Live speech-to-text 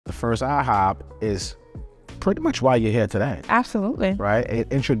the first IHOP is pretty much why you're here today. Absolutely. Right?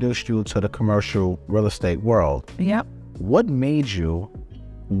 It introduced you to the commercial real estate world. Yep. What made you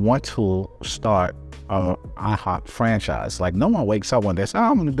want to start a IHOP franchise? Like, no one wakes up one day and says, oh,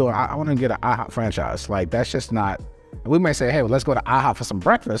 I want to get an IHOP franchise. Like, that's just not, we may say, hey, well, let's go to IHOP for some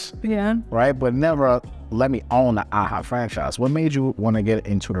breakfast. Yeah. Right? But never let me own the IHOP franchise. What made you want to get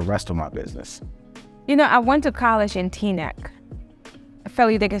into the restaurant business? You know, I went to college in TNEC,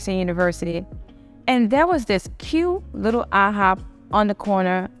 Fairleigh Dickinson University, and there was this cute little IHOP on the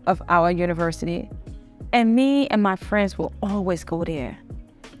corner of our university. And me and my friends will always go there.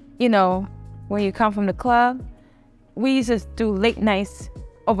 You know, when you come from the club, we used to do late nights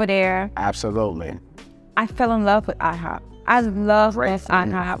over there. Absolutely. I fell in love with IHOP. I love this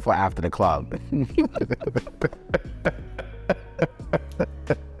IHOP. For after the club.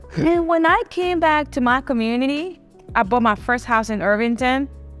 And when I came back to my community, I bought my first house in Irvington.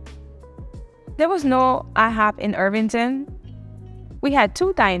 There was no IHOP in Irvington. We had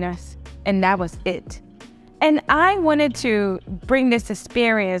 2 diners, and that was it. And I wanted to bring this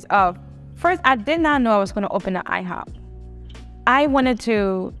experience of, first, I did not know I was going to open an IHOP. I wanted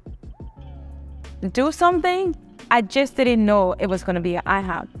to do something. I just didn't know it was going to be an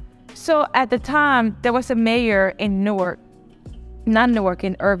IHOP. So at the time, there was a mayor in Newark, not Newark,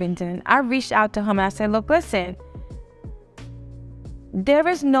 in Irvington. I reached out to him and I said, look, listen, there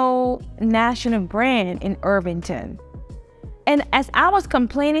is no national brand in Irvington. And as I was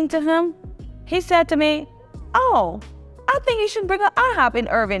complaining to him, he said to me, oh, I think you should bring an IHOP in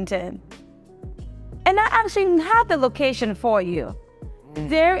Irvington. And I actually have the location for you.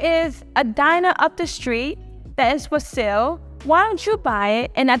 There is a diner up the street that is for sale. Why don't you buy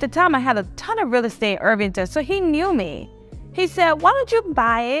it? And at the time, I had a ton of real estate in Irvington, so he knew me. He said, why don't you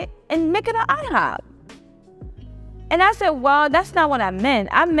buy it and make it an IHOP? And I said, well, that's not what I meant.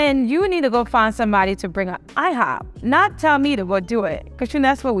 I meant you need to go find somebody to bring an IHOP, not tell me to go do it, because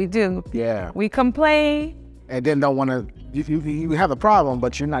that's what we do. Yeah. We complain. And then don't want to, you have a problem,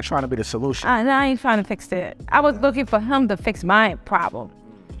 but you're not trying to be the solution. I ain't trying to fix it. I was looking for him to fix my problem.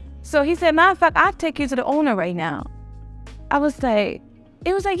 So he said, matter of fact, I'll take you to the owner right now. I was like,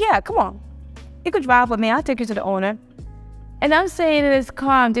 he was like, yeah, come on. You could drive with me. I'll take you to the owner. And I'm saying in this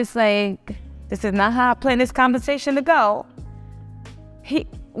car, I'm just like, this is not how I planned this conversation to go.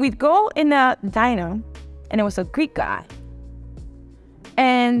 We'd go in the diner, and it was a Greek guy.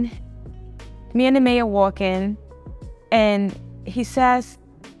 And me and the mayor walk in, and he says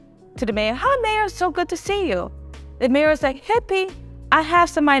to the mayor, hi, mayor, so good to see you. The mayor is like, hippie, I have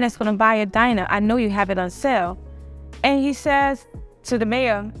somebody that's gonna buy a diner. I know you have it on sale. And he says to the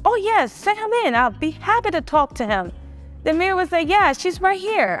mayor, oh yes, send him in. I'll be happy to talk to him. The mayor was like, yeah, she's right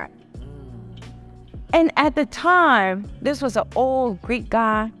here. And at the time, this was an old Greek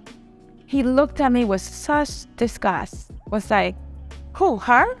guy. He looked at me with such disgust. Was like, who,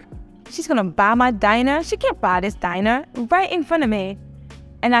 her? She's gonna buy my diner? She can't buy this diner right in front of me.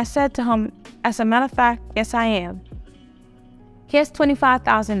 And I said to him, as a matter of fact, yes, I am. Here's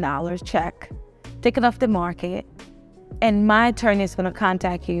 $25,000 check, take it off the market, and my attorney is gonna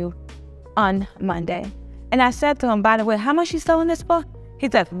contact you on Monday. And I said to him, by the way, how much you selling this for? He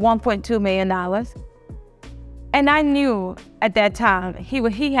said, $1.2 million. And I knew at that time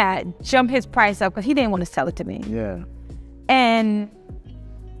he had jumped his price up because he didn't want to sell it to me. Yeah. And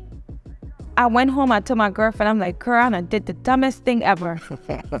I went home, I told my girlfriend, I'm like, girl, I did the dumbest thing ever.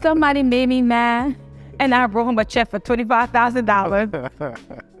 Somebody made me mad, and I wrote him a check for $25,000.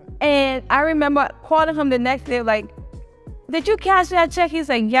 And I remember calling him the next day, like, did you cash that check? He's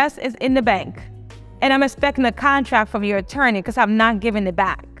like, yes, it's in the bank. And I'm expecting a contract from your attorney because I'm not giving it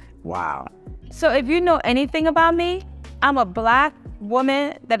back. Wow. So if you know anything about me, I'm a Black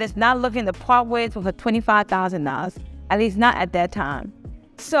woman that is not looking to part ways with her $25,000, at least not at that time.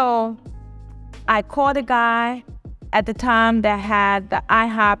 So I called a guy at the time that had the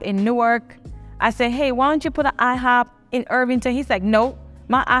IHOP in Newark. I said, hey, why don't you put an IHOP in Irvington? He's like, nope,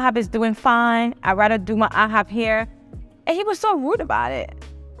 my IHOP is doing fine. I'd rather do my IHOP here. And he was so rude about it.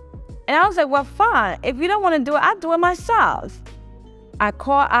 And I was like, well, fine. If you don't want to do it, I'll do it myself. I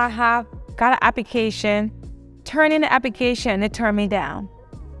called IHOP, got an application, turned in the application, and they turned me down.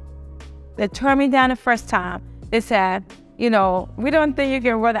 They turned me down the first time. They said, you know, we don't think you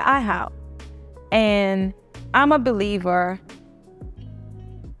can run an IHOP. And I'm a believer,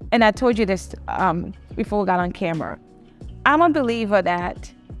 and I told you this before we got on camera. I'm a believer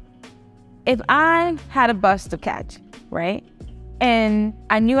that if I had a bus to catch, right? And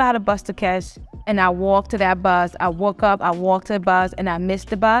I knew I had a bus to catch, and I walked to that bus, I woke up, I walked to the bus, and I missed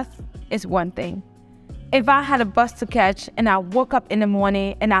the bus, it's one thing. if I had a bus to catch and I woke up in the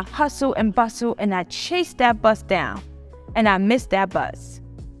morning and I hustle and bustle and I chase that bus down and I miss that bus,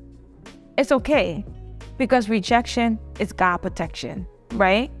 it's okay, because rejection is God protection,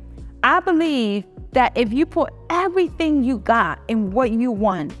 right? I believe that if you put everything you got in what you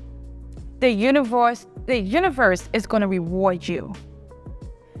want, the universe is going to reward you.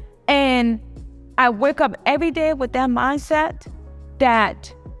 And I wake up every day with that mindset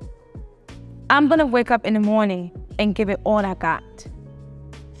that I'm going to wake up in the morning and give it all I got.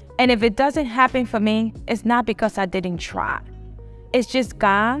 And if it doesn't happen for me, it's not because I didn't try. It's just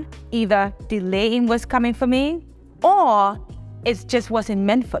God either delaying what's coming for me, or it just wasn't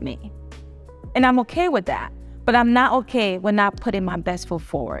meant for me. And I'm okay with that. But I'm not okay with not putting my best foot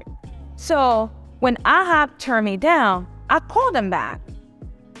forward. So when IHOP turned me down, I called them back.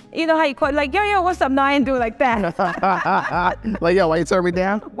 You know how you call, like, yo, what's up? No, I ain't do it like that. Like, yo, why you turn me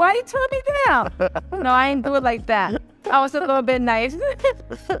down? Why you turn me down? No, I ain't do it like that. I was a little bit nice.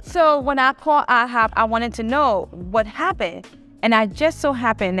 So when I called IHOP, I wanted to know what happened. And I just so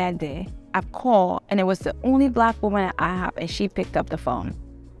happened that day, I called, and it was the only Black woman at IHOP, and she picked up the phone.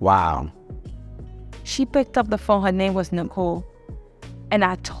 Wow. She picked up the phone. Her name was Nicole. And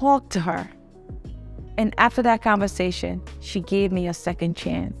I talked to her. And after that conversation, she gave me a second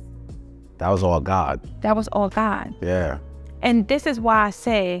chance. That was all God. That was all God. Yeah. And this is why I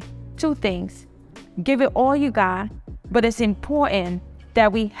say two things. Give it all you got, but it's important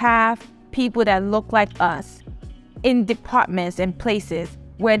that we have people that look like us in departments and places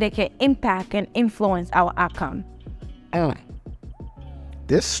where they can impact and influence our outcome.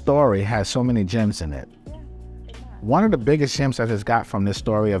 This story has so many gems in it. One of the biggest gems I just got from this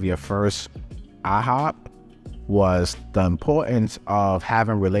story of your first IHOP was the importance of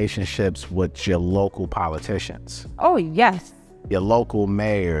having relationships with your local politicians. Oh, yes. Your local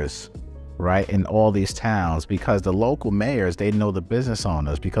mayors, right, in all these towns, because the local mayors, they know the business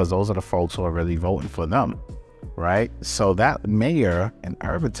owners, because those are the folks who are really voting for them, right? So that mayor in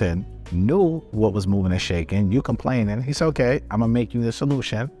Irvington knew what was moving and shaking. You complaining, he said, okay, I'm gonna make you the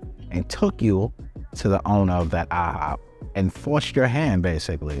solution, and took you to the owner of that IHOP and forced your hand,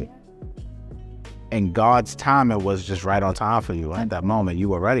 basically. And God's timing was just right on time for you at that moment. You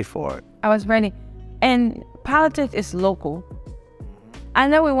were ready for it. I was ready. And politics is local. I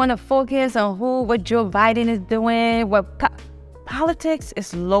know we want to focus on what Joe Biden is doing. Politics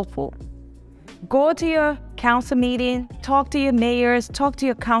is local. Go to your council meeting, talk to your mayors, talk to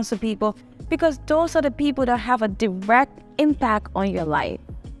your council people, because those are the people that have a direct impact on your life,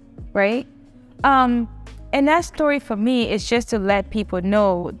 right? And that story for me is just to let people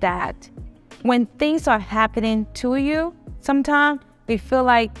know that when things are happening to you, sometimes we feel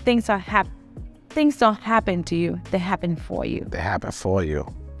like things don't happen to you. They happen for you. They happen for you.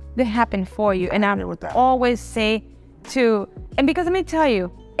 They happen for you. And I always say and because let me tell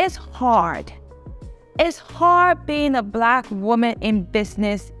you, it's hard. It's hard being a Black woman in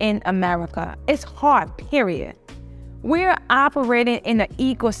business in America. It's hard, period. We're operating in an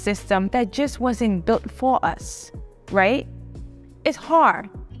ecosystem that just wasn't built for us, right? It's hard.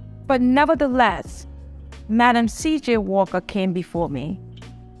 But nevertheless, Madam C.J. Walker came before me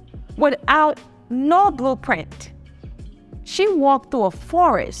without no blueprint. She walked through a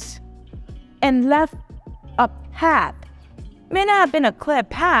forest and left a path. May not have been a clear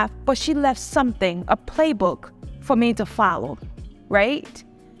path, but she left something, a playbook for me to follow, right?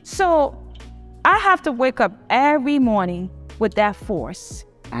 So I have to wake up every morning with that force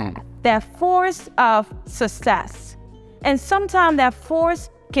of success. And sometimes that force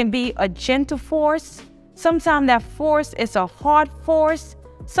can be a gentle force. Sometimes that force is a hard force.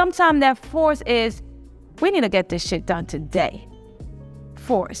 Sometimes that force is, we need to get this shit done today.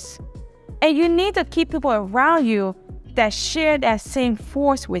 Force. And you need to keep people around you that share that same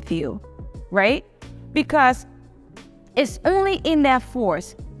force with you, right? Because it's only in that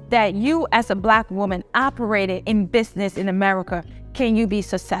force that you as a Black woman operating in business in America can you be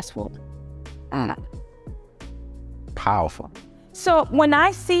successful. Powerful. So when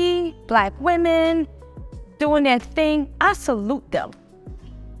I see Black women doing their thing, I salute them.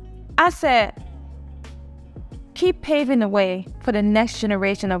 I said, keep paving the way for the next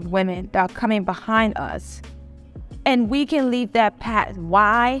generation of women that are coming behind us. And we can leave that path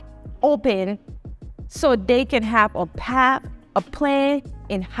wide open so they can have a path, a plan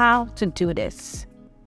in how to do this.